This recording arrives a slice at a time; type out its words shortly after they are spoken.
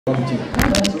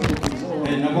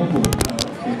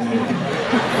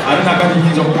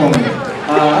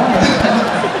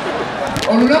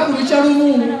olunaku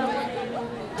lukyalumu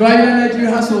twalina night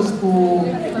rehearsals ku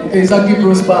ezagi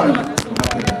bros band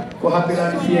ku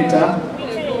Happyland Theatre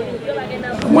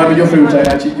omwami Jofferuta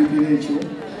yakijjukira ekyo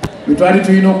bwe twali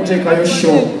tulina okuteekayo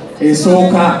show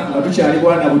esooka nga tukyali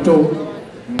bwana buto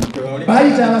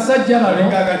bayita abasajja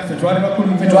bano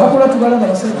fe twakula tubalaba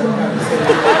abasajja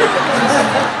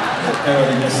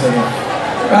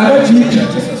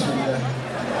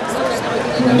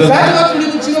kakati batuli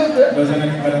mu kiro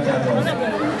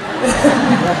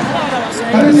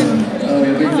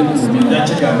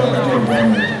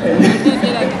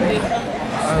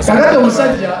kakati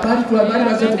omusajja bali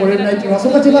baze tukolera night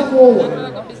basooka tebakoowa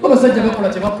abasajja bakola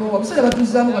tebakoowa abasajja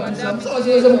batuzaamu musawa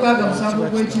zireze mukaaga musanvu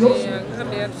gw'ekiro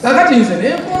kakati nze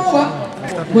nenkoowa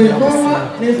bwenkoowa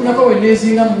nenfunako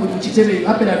weneezinga mu kitebe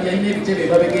Happyland yalina ebitebe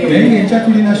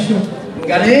babegeenkyatulina sho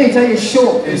nga naye etaye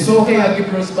show esooka eya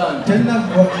Gibros Band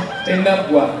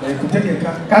tennaggwa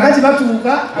kutegeka kakati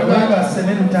batuuka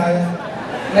abasenerutaaya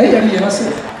naye yali yebase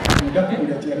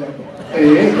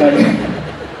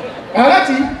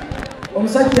kakati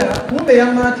omusajja kumbe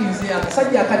yamaakinze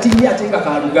akasajja akatinye ate nga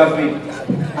kalugave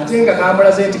ate nga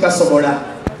kamulaze nti kasobola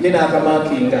ye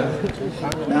n'akamaakinga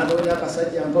n'anoonya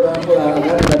akasajja mpolampola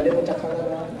agali badde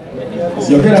mutakalaba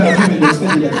yogera katubase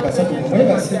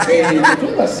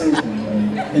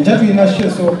enjatu inasho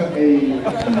esooka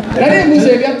era embuuzo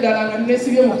ebyaddala nga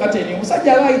nesibye mu kateni omusajja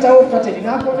aba ayitawo kateni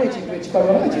n'akona ekintu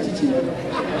ekikalwala ekyo kikino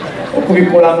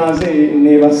okubikola maze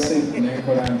nebase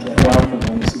nekola ntya twakuba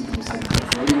omusibuse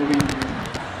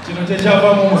kino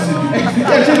tekyavamu omusibi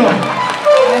kino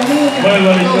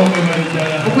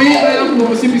okuyimba yakuba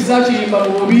omusibi sakiyimba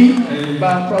bubi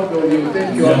I'm proud of you.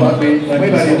 Thank you, Abbey.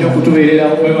 Mwebale nnyo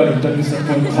okutubeererawo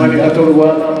mwami katolwa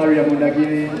Maria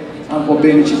Mundagire Uncle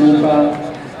Ben Kibuuka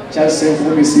Charles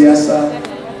Nkubi siasa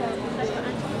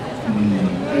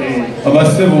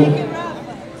abasebo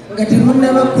nga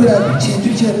temunnabakula ku kintu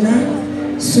kyonna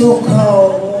sooka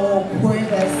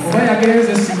okwebaza oba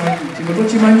yagenze simanyi kino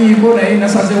tokimanyiiko naye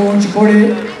nasazewo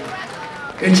nkikole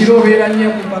ekiro obeera nnyo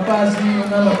ku papazi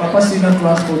ogamba papa sirina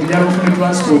transport njala ofune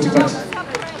transport kati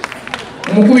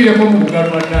omukubireko mu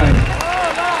bugalwa naye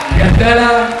yaddala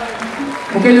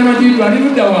Mukenya Majidu ali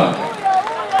luddawa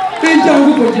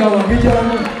tenjangu kojja wange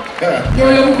jamu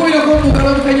yoyo mukubireko mu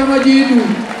bugalwa Mukenya Majidu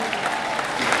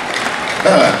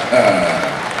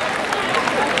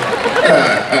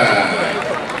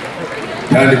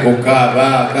Tandi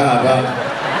kukaaba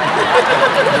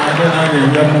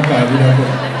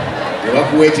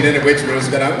Ewakuwa ekinene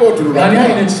bwekimulozigala ng'otulula ani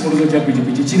alina ekisumuluzo kya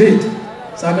pikipiki kireete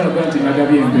saagala kuba nti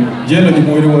nagabye embeera jendo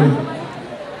gimwoyo wali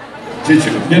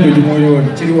kikino jendo gimwoyo wali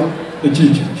kiriwa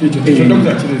ekikyo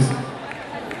dokita kirezi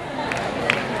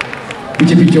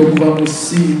pikipiki okuva mu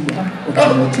Simba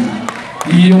okamoti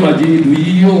yiyo Majidu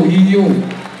yiyo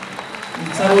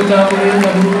nsaba otambulenga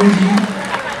bulungi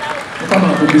mukama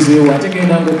akugizeewo ate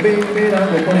genda ng'obeera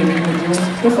ng'okola emirimu gyo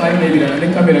tofaayo n'ebirala ne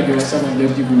kamera gye wasaba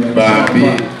njagigula bambi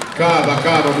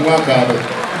kaaba muwakaabo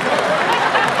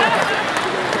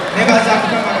nebaza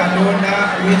Mukama Katonda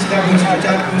olw'ekirabo kino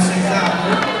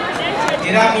kyatuusizaako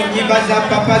era mu nnyimba za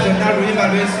papa zonna oluyimba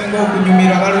lwesinga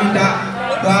okunyumirwa baluyita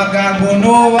bwagamba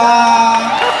onooba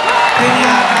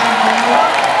tenyagambo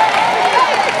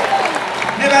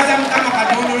nebaza Mukama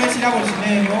Katonda olw'ekirabo kino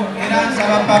eno era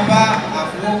nsaba papa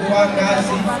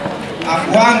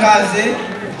akuwangaaze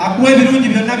akuwa ebirungi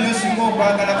byonna by'osinga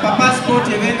okwagala papa sport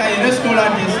ebenga ye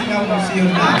restaurant esinga mu nsi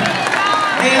yonna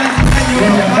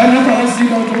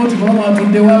Abasinga otomoti mama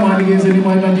atuddewo amwandigenze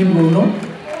limwanga Majidu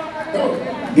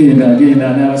genda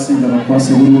n'abasinga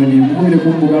bakwase bulungi mukubire ku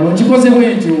mbugalo nkikoze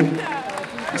bwentyo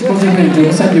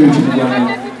omusajja oyo kimugwana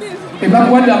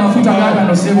ebakuwadde amafuta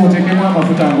gaagano sebo otekemu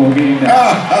amafuta ng'ogenda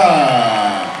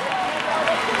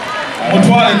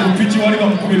mutwale ku piki wali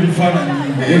bamukube ebifaananyi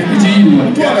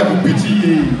mutwale ku piki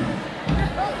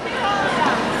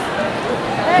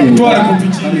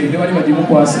bali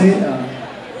bagimukwase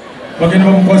bagenda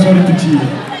bamukwasa wali piki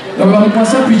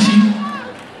bamukwasa piki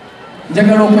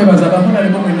njagala okwebaza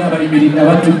abahonalebo mwenna abayimirira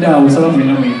abatudde awo saba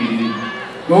mwenna muyimirire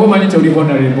bwoba omanyi nti oli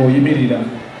honalebo oyimirira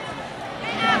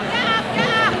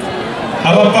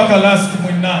abapaka last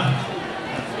mwenna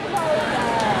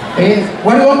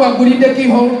waliwo bagulidde key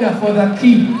holder for the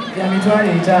key ya mitwalo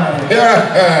 5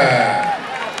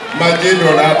 Majidu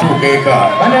n'atuuka eka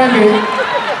banange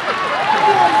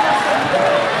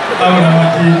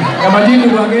Majidu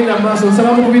bwagenda maaso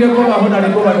nsaba mukubireko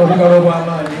bahonalebo bano obugalo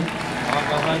obw'amaanyi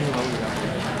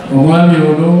omwami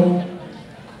ono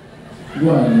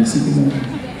gwane sikimu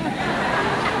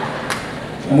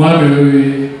omwami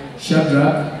we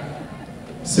Shadrach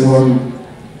Sewalu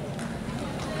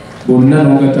bonna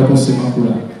n'ogattako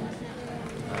Semakula.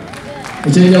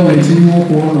 Ekyenjawulo ekiriwo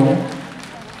ku ono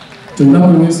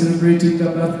olunaku lwe celebratinga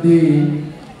birthday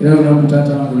era olunaku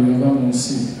taata lwe yava mu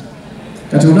nsi.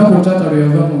 Kati olunaku taata lwe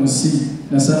yava mu nsi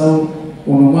nasalawo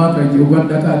ono mwaka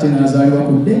ogwaddako ate n'azaalibwa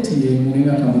ku ddeeti y'emu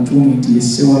nga kamutuumi nti ye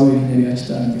Sewalu erinnya lya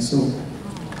kitange, so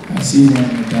asiimwa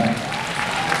mutaata.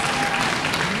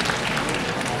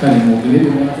 Kale mwogere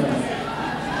bye mwagala.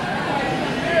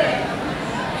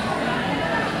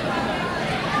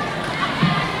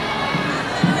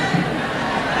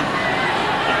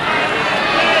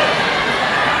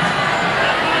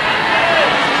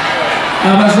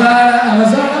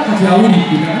 Abazaala kati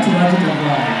awulidde kakati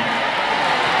baatutavaala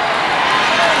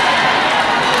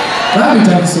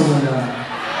baabita bisobola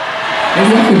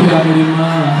ebyaffe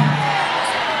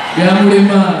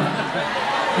byamulema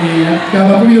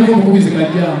kabakubireko obukubizi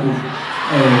kajjangu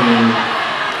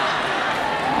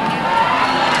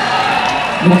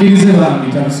mukkirize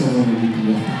bambita bisobola ebintu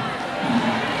byaffe.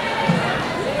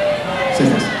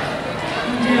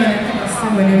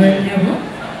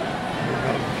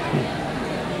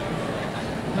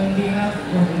 On behalf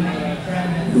of my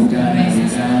brothers, my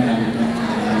sister,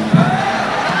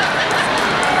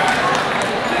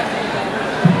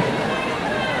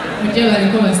 mujja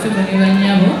baliko basebo ne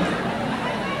bannyabo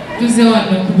tuze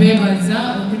wano okubeebaza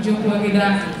okujja okuwagira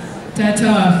taata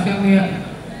waffe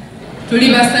tuli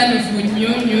basanyufu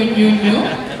nnyo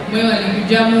mwebale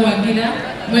kujja muwagira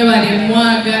mwebale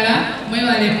mwagala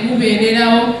mwebale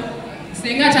mubeererawo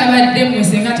senga tabadde mmwe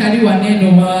senga tali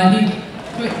waneeno baali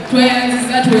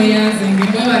tweyanziza tweyanzenge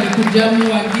mwebale kujja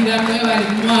muwagira mwebale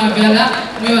mwagala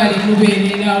mwebale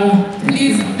mubeererawo.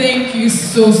 Please, thank you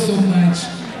so much.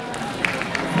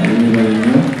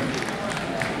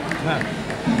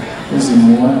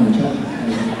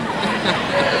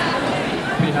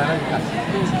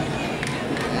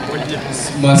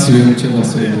 Maso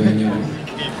y'omukyala wenyo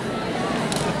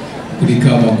kuliko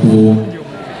abakubo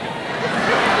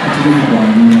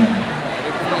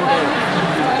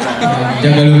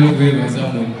njagala okubeebaza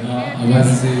mwonna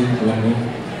abazze wano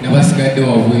n'abasigadde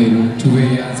wabweru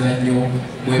tubeeyanza nnyo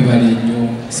mwebale nnyo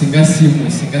singa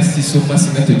simwe singa sisoma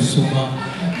singa tetusoma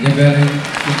njagala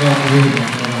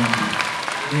mubeebaza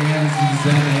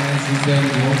neyanziza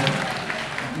nnyo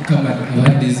Mukama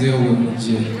abaddizeewo we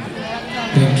mujje.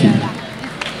 Thank you.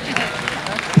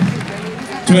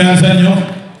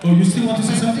 Oh, you still want to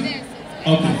say something?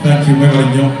 Okay, thank you.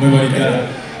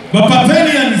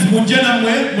 Papelians, mujena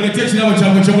mwe, mulete chilabo cha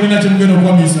mwe chomuli na chomugeno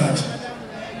kwa Mesach.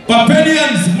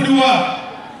 Papelians, muliwa.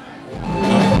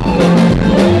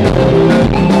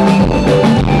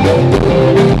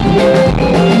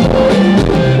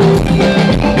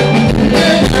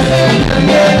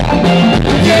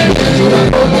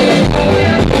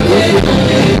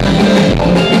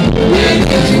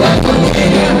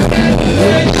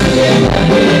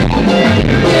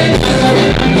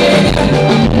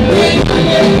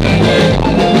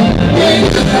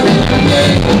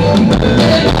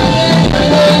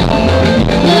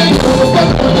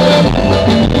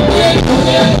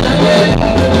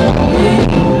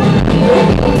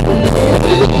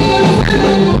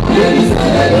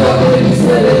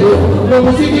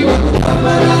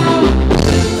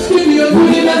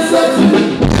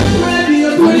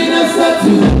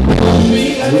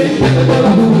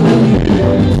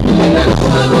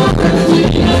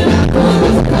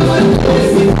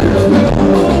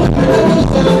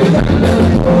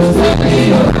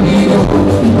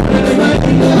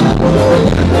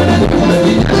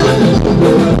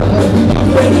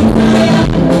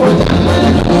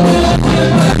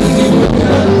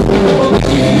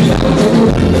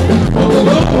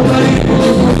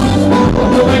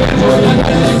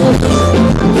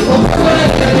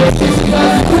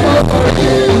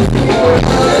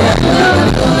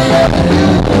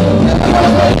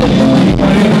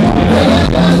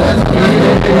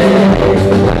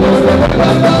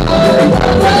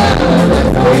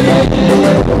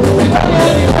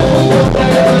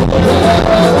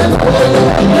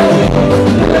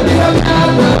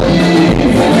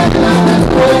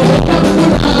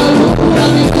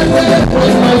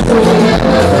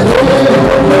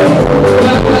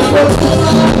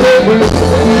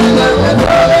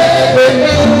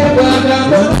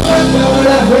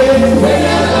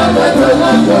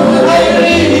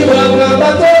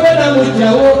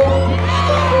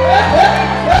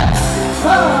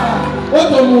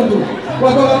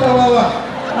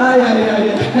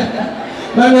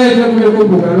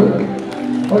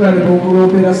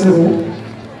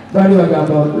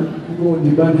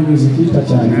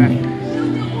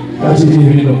 kati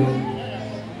bino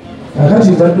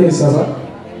akati mbadde nsaba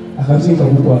akati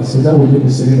kakukwasa era bwojja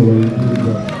kusereno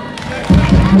bayingirira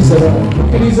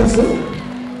musabakkiriza so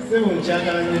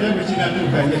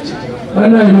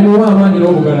anaye mumuwa amaanyi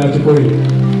n'obugala atukolere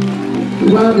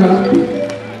kubanga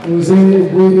nze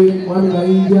gwe mwami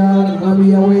mayinja mwami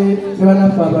yawe ne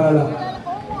banaffe abalala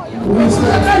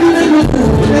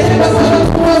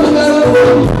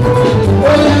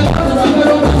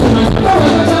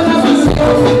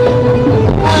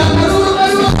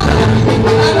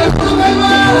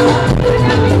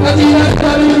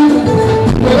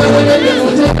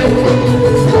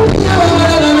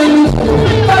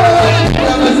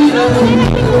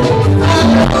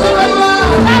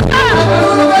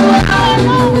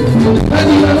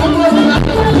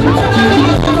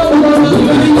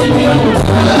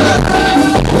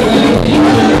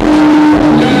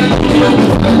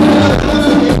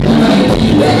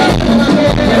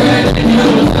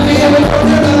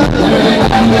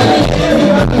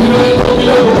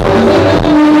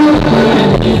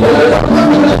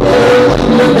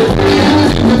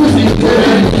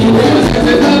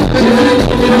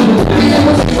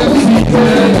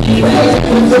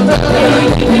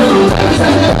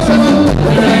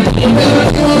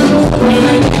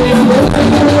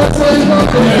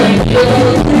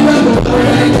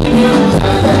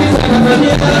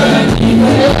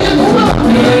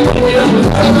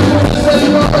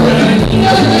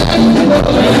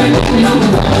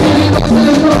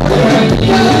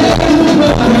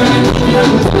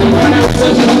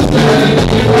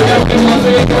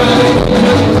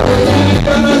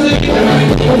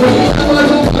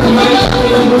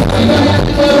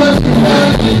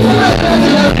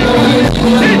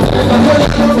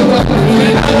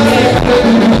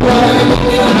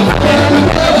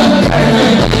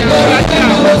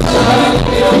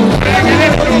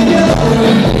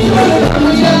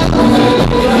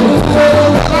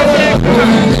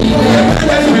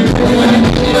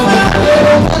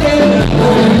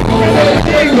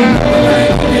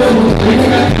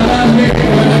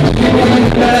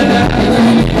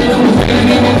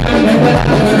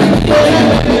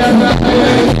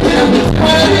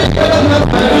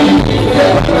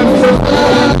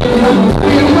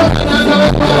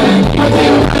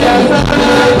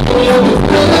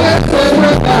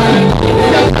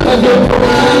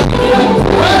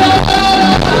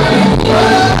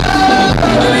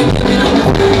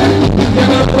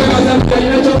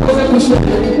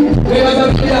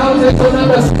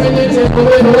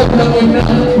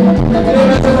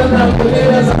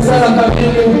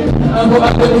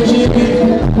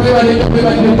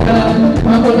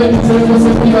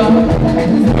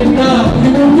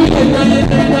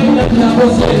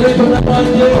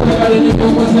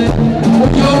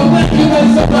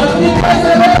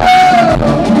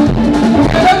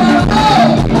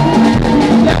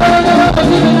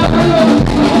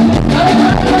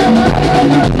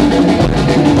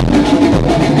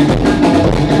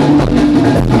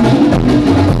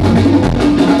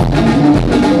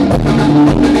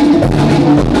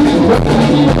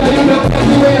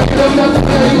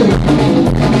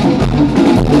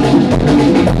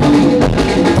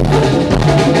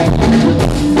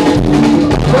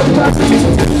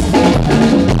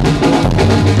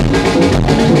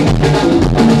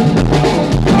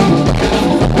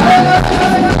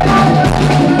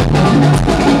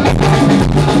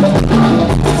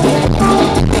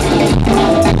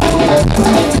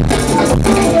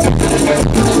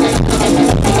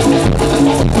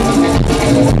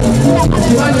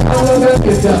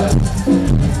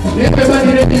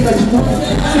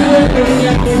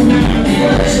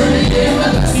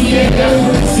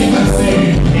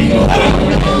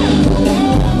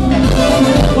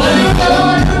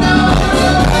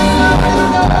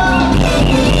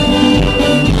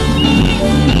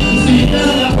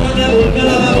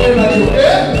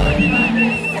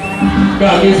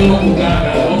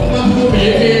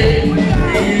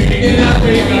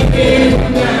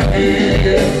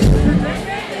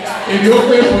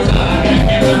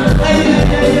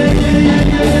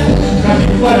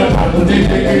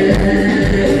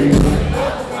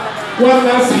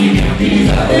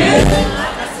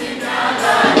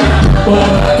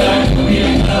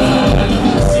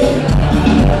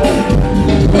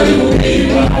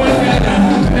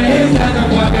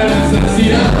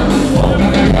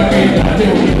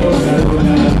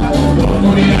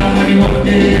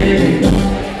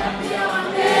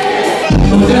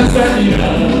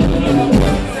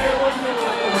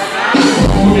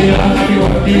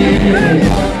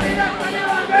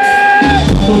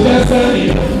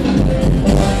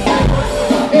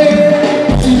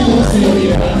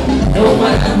No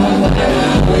matter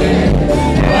what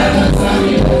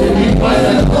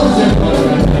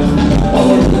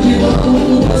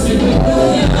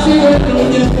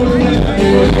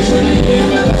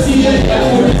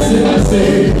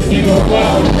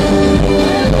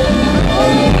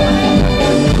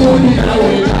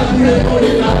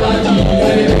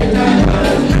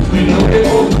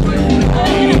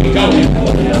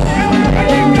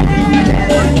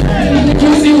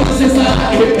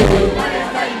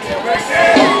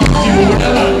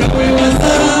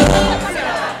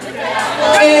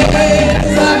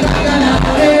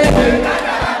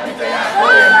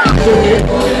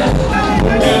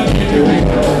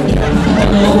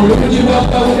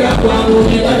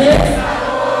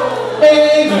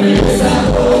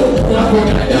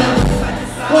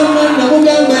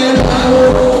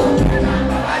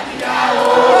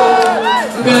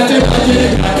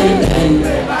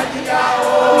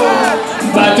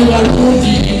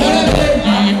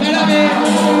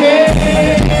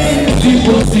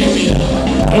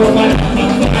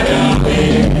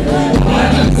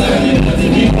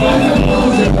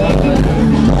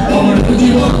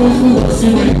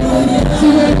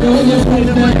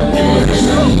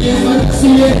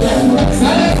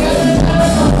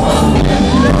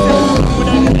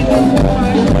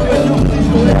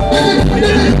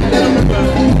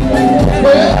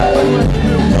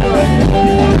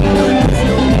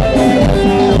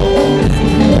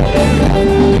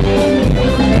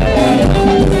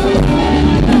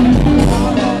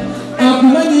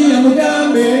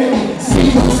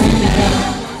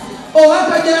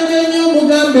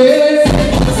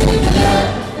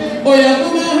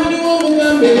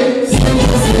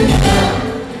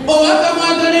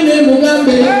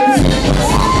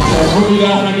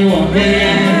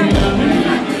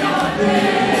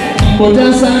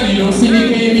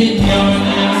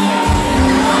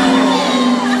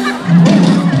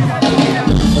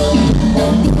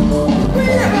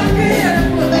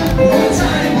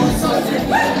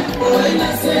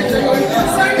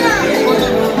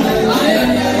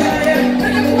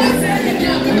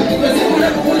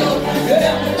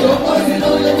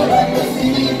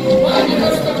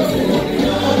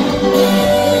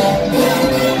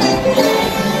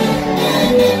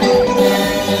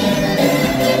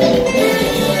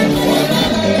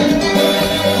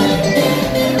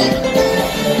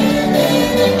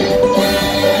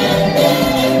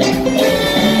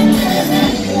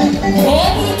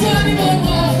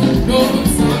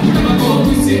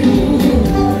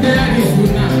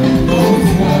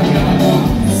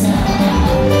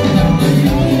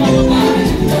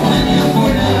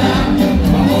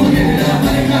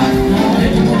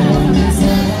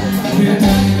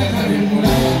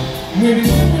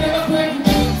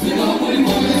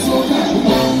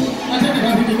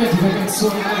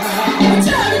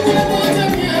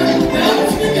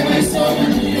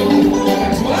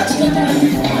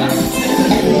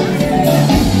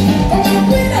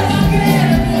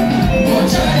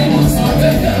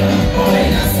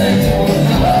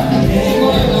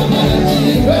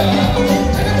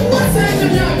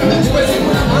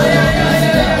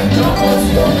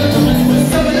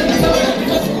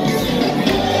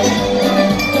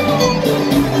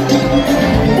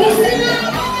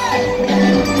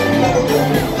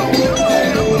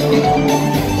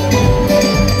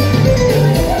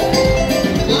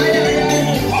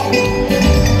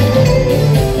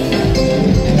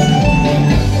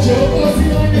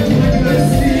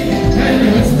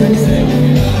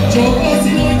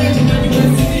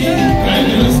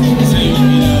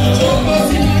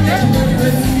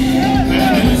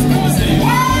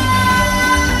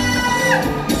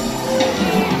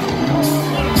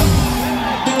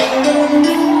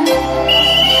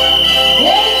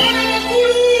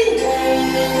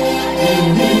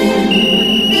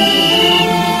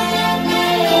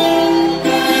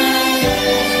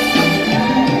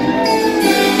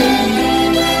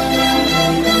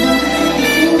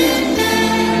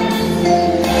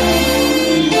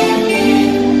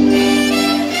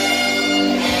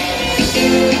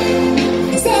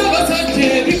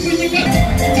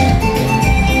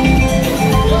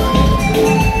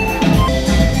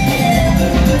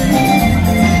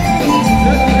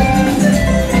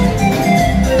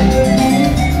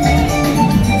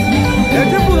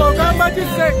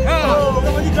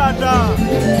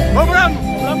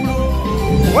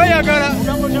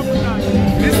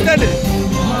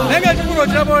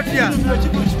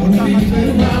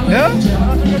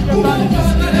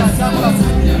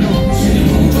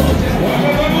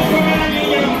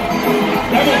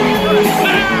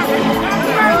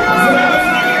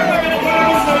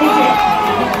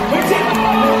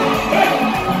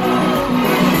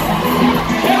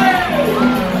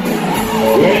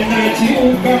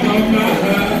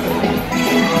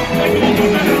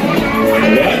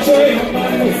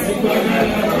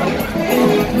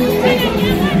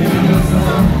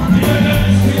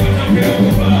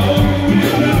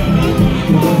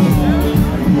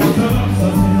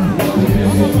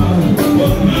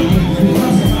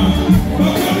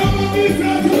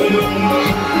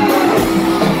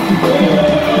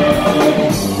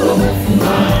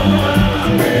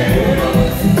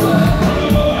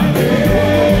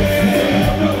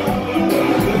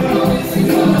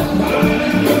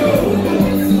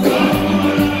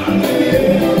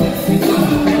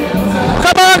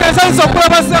Sasa kula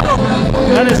basebo.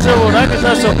 Nani sebo nani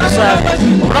sasa kusaka.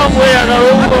 Unamu ya na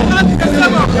wewe.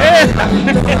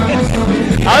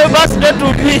 Ayo basi letu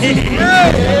bi.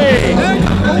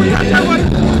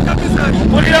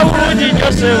 Mulira bulungi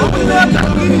nnyo sebo.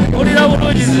 Mulira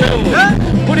bulungi sebo.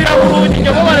 Mulira bulungi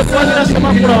nnyo bale kwatira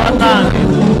Semakula wanange.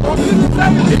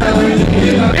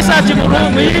 Mesach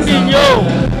bulungi nnyo.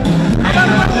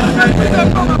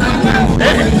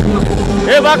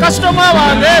 Bakasitoma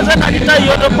bange nze nalita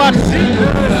yodo parts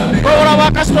kola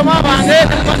bakasitoma bange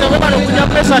nipanga bali okuja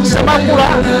Mesach Semakula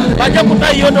bajja kuta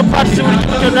yodo parts buli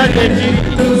kitu kyonna ekiri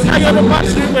na yodo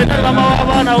parts kwenda mama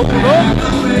w'abaana uno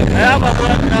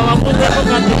abakola n'abamuze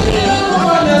okatu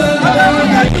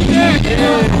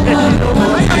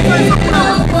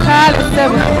kale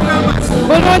sebo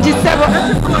bulungi sebo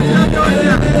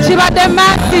kibadde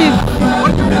massive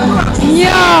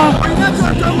nnyo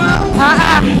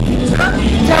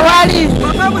tewali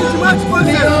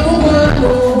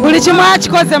buli kimu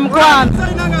akikoze mukwano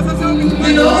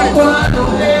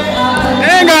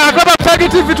naye nga agoba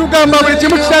tagitivi tugamba buli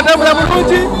kimu kitatambula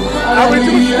bulungi buli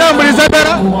kimu kitambuliza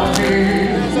ddala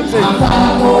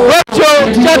ekyo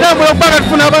kikyatambula okuba nga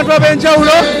tufuna abantu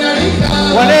ab'enjawulo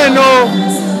wano eno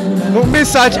mu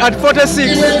Mesach at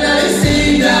 46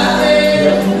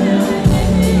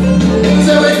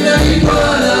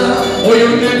 Oyo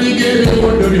nani gave me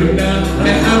one of you now,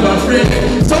 and I'm afraid.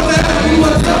 Sometimes you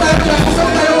want, sometimes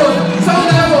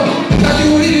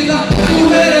you read it, you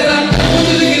read it, you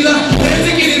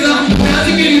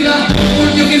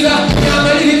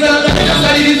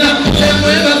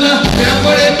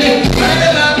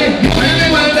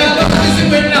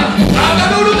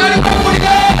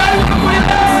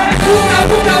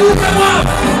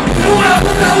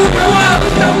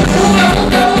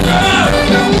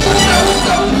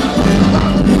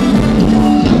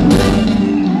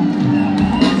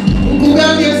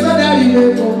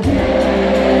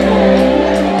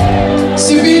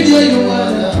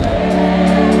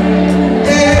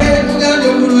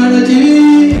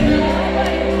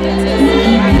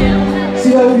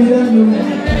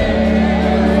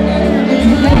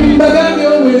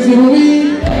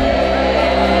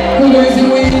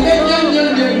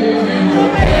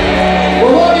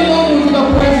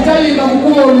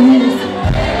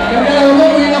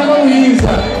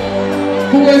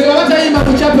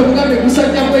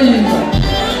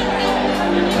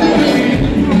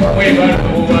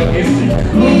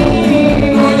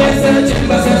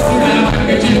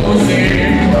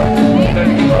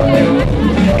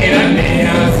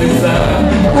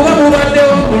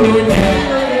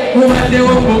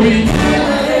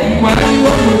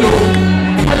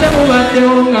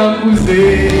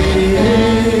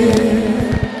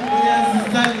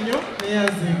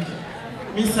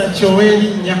Mesach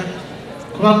ow'erinnya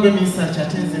kuba gwe Mesach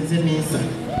ate nze nze Mesach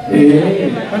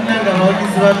bannange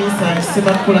abawagizi ba Mesach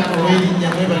Semakula ow'erinnya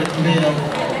mwebale kubeerawo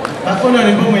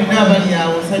bakolereko mwenna abali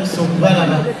awo nsanyusa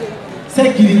okubalaba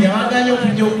Seggirinya waganye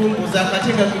okujja okumbuuza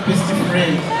akateeka ku best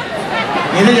friend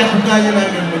era yakuganye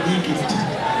nange munyiikiriti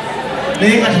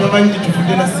naye nga tebamanyi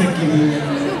titufudde na Seggirinya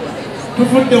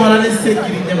tufudde wala ne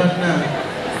Seggirinya bannange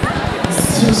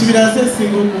nsubira nze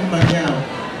esinga okummanyaawo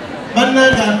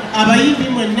bannanga abayimbi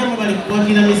mwenna mubali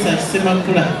kuwagira Mesach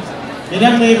Semakula era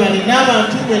mwebale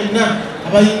n'abantu mwenna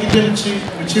abayingidde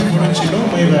mu kivulo kino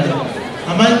mwebale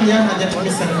amannya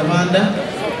ajatumisa Kabanda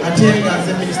ate nga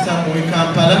nze minisita muwe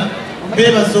Kampala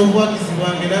beebaza obuwagizi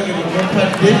bwange nange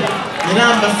bwempadde era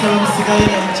mbasaba musigaye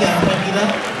nga mukyampagira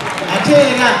ate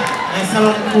era nasaba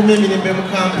kukuuma emirembe mu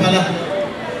Kampala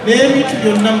n'ebintu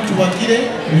byonna mutuwagire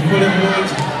bikole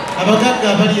bulungi abagagga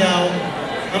abali awo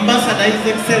Ambassador His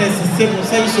Excellency Sebo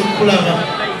nsanyusa okukulaba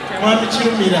mwami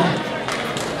Kirumira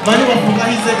mani wafuka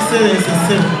His Excellency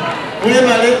Sebo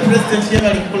webale President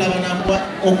yebali kukulaba nakuwa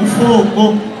okufa okwo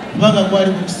kubanga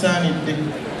gwali kukisaanidde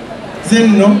ze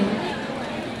nno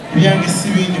byange si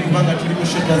bingi kubanga tuli mu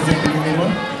shedda z'ekulimirwa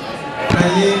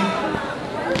naye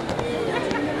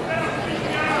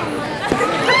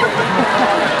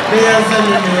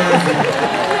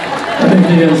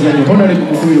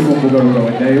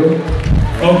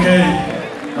Okay.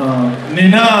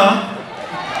 Nina,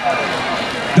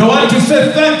 they want to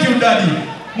say thank you, Daddy.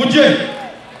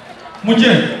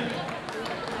 Muje.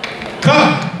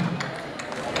 Come.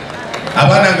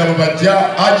 Abana nga mubajja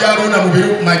ajarona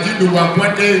mubiru majidu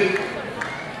wakwate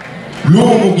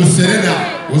lumu guserena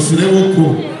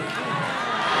osulewoko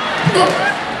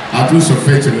atuso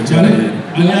feche mchana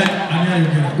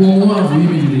Gomwavu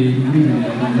ibili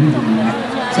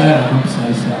saya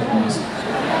kumsayisha kwanza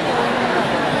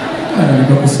kana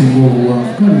nikakusinga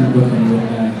obuwanvu kana nibaka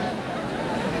ndonda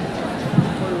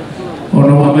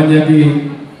ono amanyagi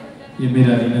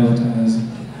yemera alina abatangazi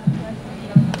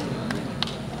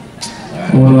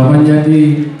ono amanya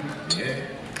ge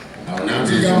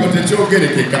kigambo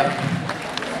tekyogerekeka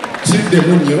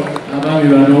kiddemu nnyo abaami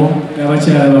bano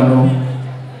n'abakyala bano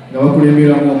nga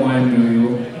bakulemberamu omwami oyo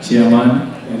chairman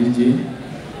yalijje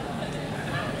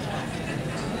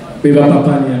beba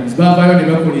papanians baavayo ne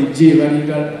bakola ejje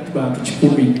balinga bantu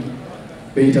 100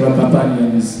 beyita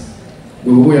bapapanians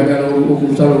bwe oba oyagala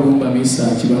okulutalo olumba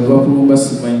Mesach bano bakulumba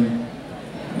simanyi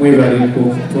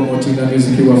mwebaleko promotinga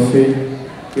music waffe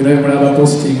byonna bimulaba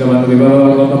postinga bano be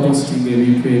baba bapostinga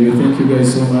ebintu ebyo. Thank you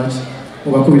guys so much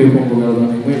mubakubireko mbogalo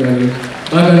bano mwebale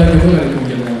bagala nnyo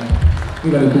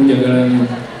mwebale kunjagala nnyo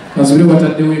azubire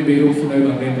wataddewo embeera okufunayo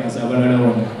bamembers abalala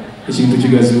wano ekintu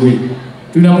kigaziwe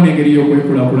tulinamu n'engeri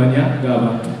y'okwekulakulanya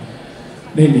ng'abantu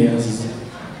neneyaziza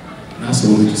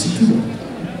nasobola ekisitulo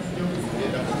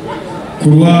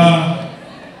kulwa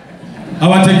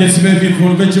abategesi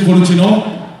b'ekivulu kino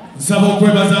nsaba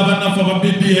okwebaza abannaffe aba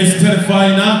BBS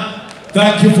Telefina.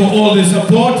 Thank you for all the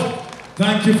support.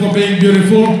 Thank you for being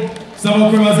beautiful. Nsaba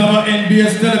okwebaza aba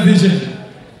NBS Television,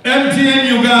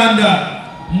 MTN Uganda,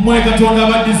 mmwe Katonda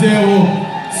abaddizeewo,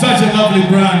 such a lovely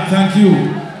brand. Thank you.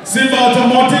 Simba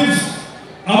Automotive,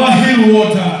 aba Hill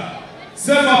Water,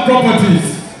 Sema Properties,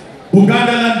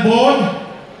 Buganda Land Board,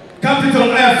 Capital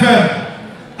FM,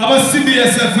 aba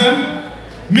CBS FM,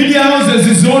 Media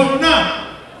Houses Zona,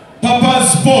 Papa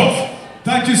Sport.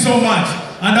 Thank you so much.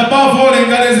 And above all,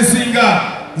 Engalezi Singer,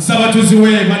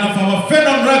 Nsabatuziwe, Manafama,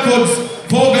 Phenom Records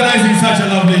for organizing such a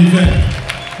lovely event.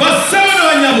 But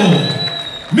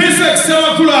Mesach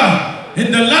Semakula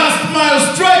in the last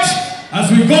mile stretch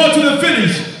as we go to the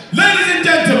finish. Ladies and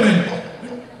gentlemen,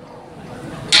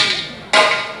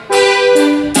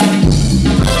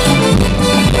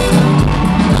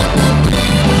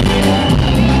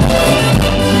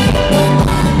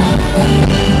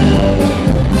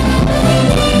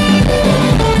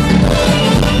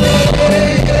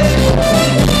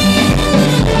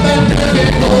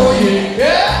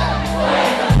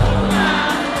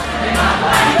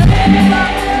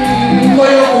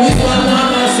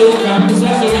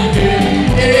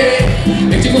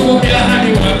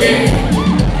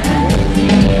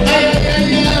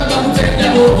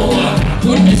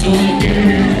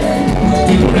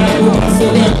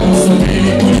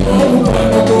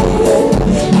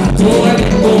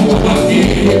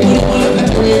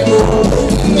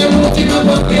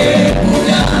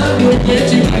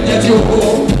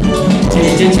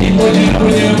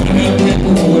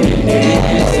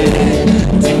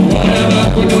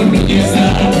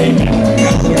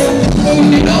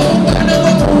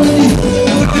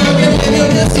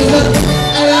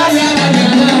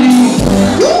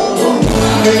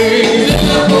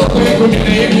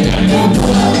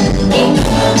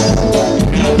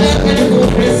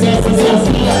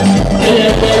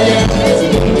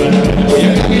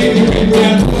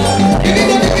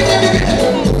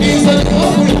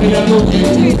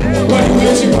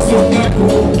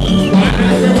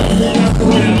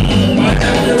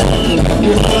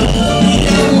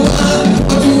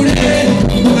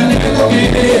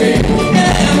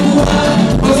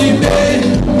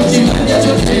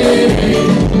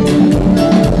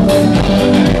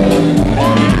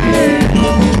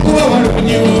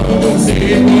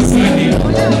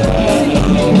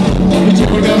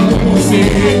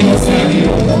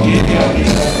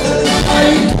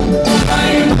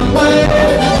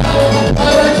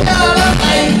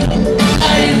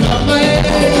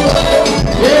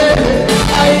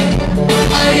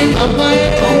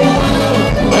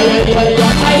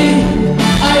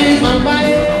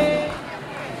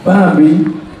 bambi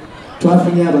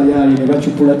twafunye abayali ne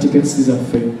bacupula tickets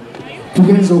zaffe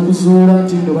tugenza okuzuula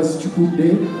nti nno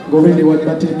bazicupudde ng'obedde wali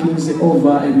batekinze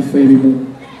over ebifo ebimu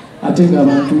ate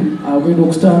ng'abantu agenda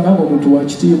okutanga ng'omuntu wa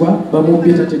kitiibwa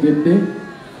bamubbye tategedde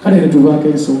kale ne tuvaako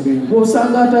ensonga eyo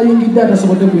bw'osanga atayingidde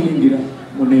atasobodde kuyingira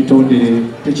muneetondere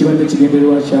tekibadde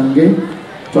kigendererwa kyange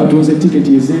twatunze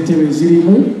tiketi ez'entebe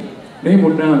ezirimu naye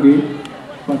munnange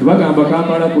bantu bagamba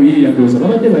kamala kuyiiya ndowooza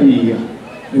babadde bayiiya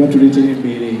ne batuleetera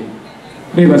embeera eyo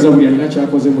neebaza buli alina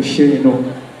kyakoze mu sheeno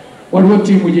waliwo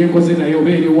ttiimu gyenkoze naye oba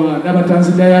eriwa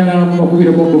n'abatanzi dayanamu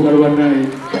bakubireko mbogalo bannaye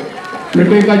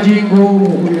Rebeka Jingo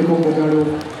mukubireko mbogalo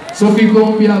Sophie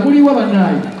Gombya buliwa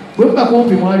bannaye bwe muba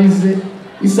kumpi mwalize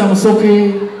Isa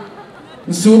Musoke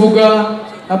Nsubuga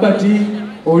Abati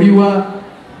oliwa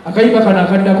akayimba kana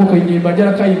akaddako kenyimba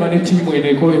njala kayimba ne ttiimu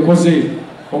eno ekoze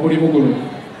omulimu guno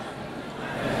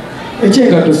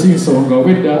ekyengato si nsonga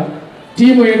obwedda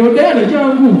ttiimu eno ddala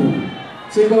jangu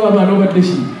senga w'abaana obadde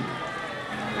ki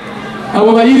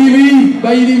abo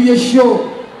bayiribye sho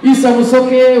Isa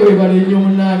Musoke, webale nnyo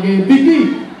munnange.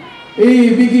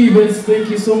 Big events, thank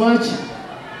you so much.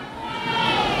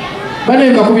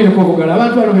 Bane bakubireko obugala,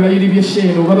 abantu bano be bayiri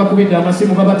byesheno, babakubidde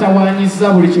amasimu babatawaanyiza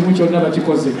buli kimu kyonna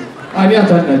bakikoze. Ani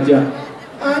atannajja?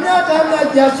 Ani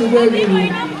atannajja subwe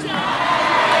ebirungi?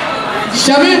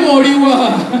 Shamim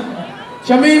oliwa?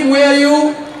 Shamim, where are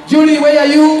you? Julie, where are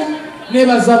you?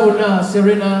 Nebaza bonna,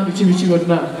 Serena, biki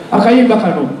bonna. Akayimba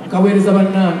kano kaweereza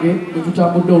bannange bwe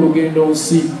tutambudde olugendo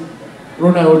nsi.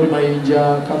 Ronald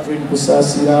Mayinja, Catherine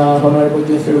Kusasira, Honorable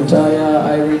Jeffrey Otaya,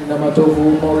 Irene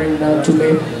Namatovu, Maureen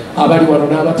Natume, abali wano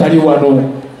n'abatali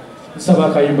wano. Nsaba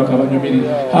akayimba kabanyumire.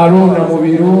 Haruna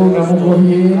Mubiru,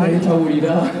 Namugomye, naye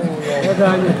tawulira.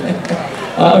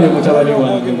 Oyo mutabani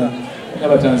wange.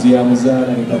 N'abatanzi ya muzaala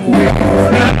ne kakuba.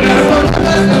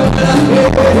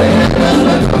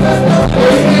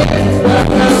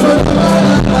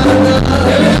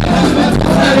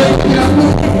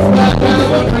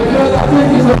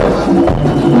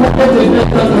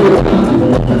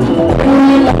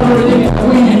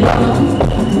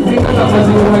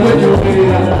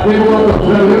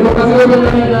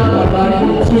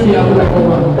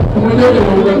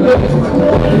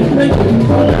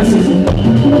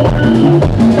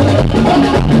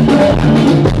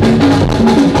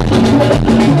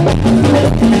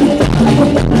 Thank you.